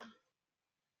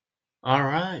All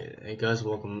right, hey guys,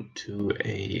 welcome to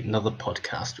another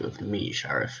podcast with me,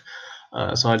 Sharif.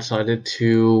 So I decided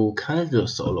to kind of do a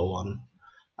solo one.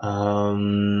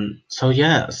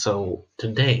 So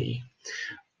today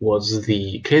was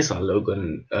the KSI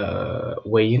Logan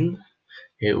weigh-in.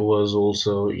 It was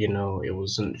also, it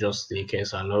wasn't just the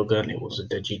KSI Logan. It was a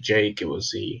Deji Jake. It was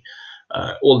the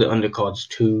all the undercards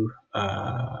too.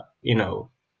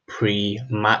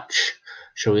 Pre-match,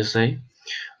 shall we say?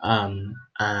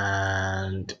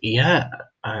 And yeah,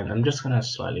 and I'm just gonna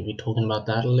slightly be talking about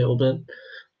that a little bit.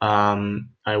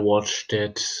 I watched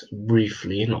it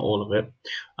briefly, not all of it.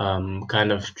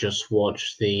 Kind of just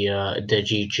watched the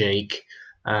Deji Jake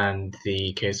and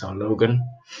the KSI Logan.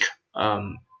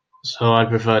 Um, so I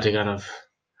prefer to kind of,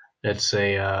 let's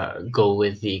say, go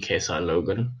with the KSI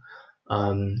Logan.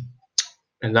 Um,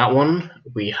 in that one,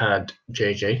 we had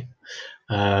JJ.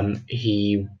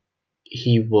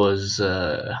 He was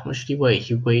how much did he weigh?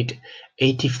 He weighed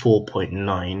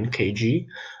 84.9 kg.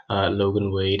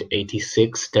 Logan weighed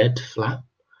 86 dead flat.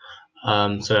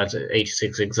 So that's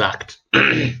 86 exact.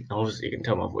 Obviously, you can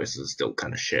tell my voice is still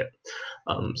kind of shit.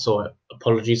 So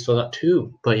apologies for that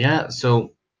too. But yeah,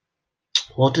 so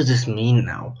what does this mean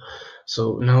now?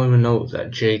 So now we know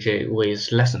that JJ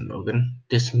weighs less than Logan.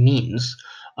 This means,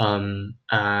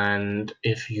 and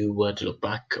if you were to look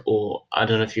back, or I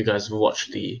don't know if you guys have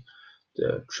watched the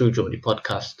True Geordie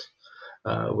podcast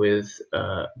with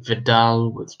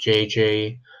Vidal, with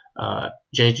JJ.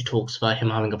 JJ talks about him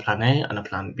having a plan A and a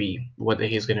plan B, whether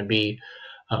he's going to be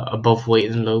above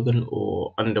weight than Logan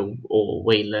or under or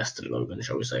way less than Logan,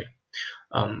 shall we say.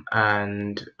 So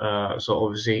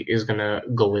obviously is going to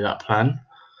go with that plan.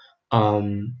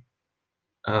 Um,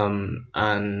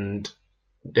 and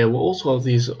there were also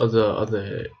these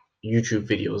other YouTube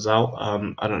videos out.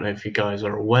 I don't know if you guys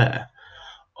are aware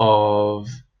of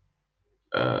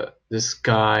this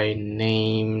guy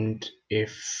named,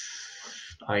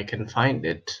 if I can find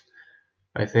it,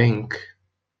 I think.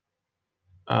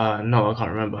 No, I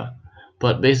can't remember.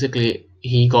 But basically,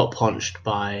 he got punched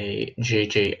by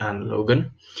JJ and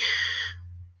Logan.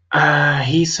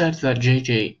 He said that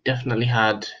JJ definitely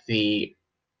had the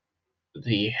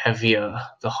heavier,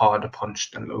 the harder punch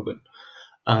than Logan.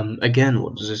 Again,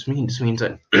 what does this mean? This means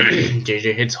that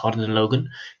JJ hits harder than Logan.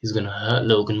 He's gonna hurt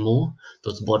Logan more.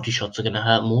 Those body shots are gonna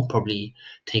hurt more. Probably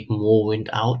take more wind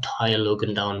out, tire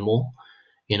Logan down more.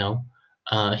 You know,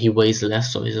 he weighs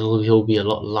less, so he'll be a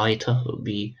lot lighter. He'll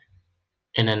be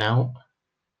in and out,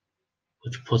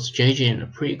 which puts JJ in a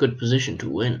pretty good position to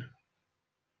win.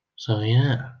 So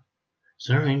yeah, it's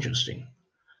very interesting.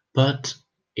 But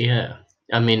yeah,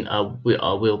 I mean,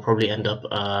 we'll probably end up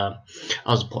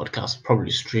as a podcast,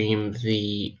 probably stream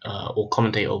the or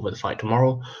commentate over the fight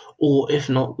tomorrow, or if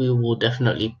not, we will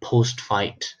definitely post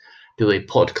fight do a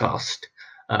podcast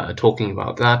talking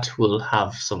about that. We'll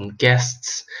have some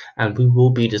guests, and we will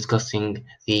be discussing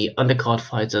the undercard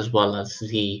fights as well as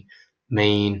the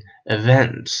main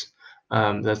events.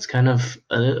 That's kind of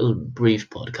a little brief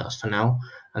podcast for now,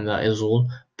 and that is all.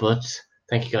 But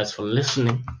thank you guys for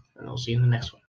listening, and I'll see you in the next one.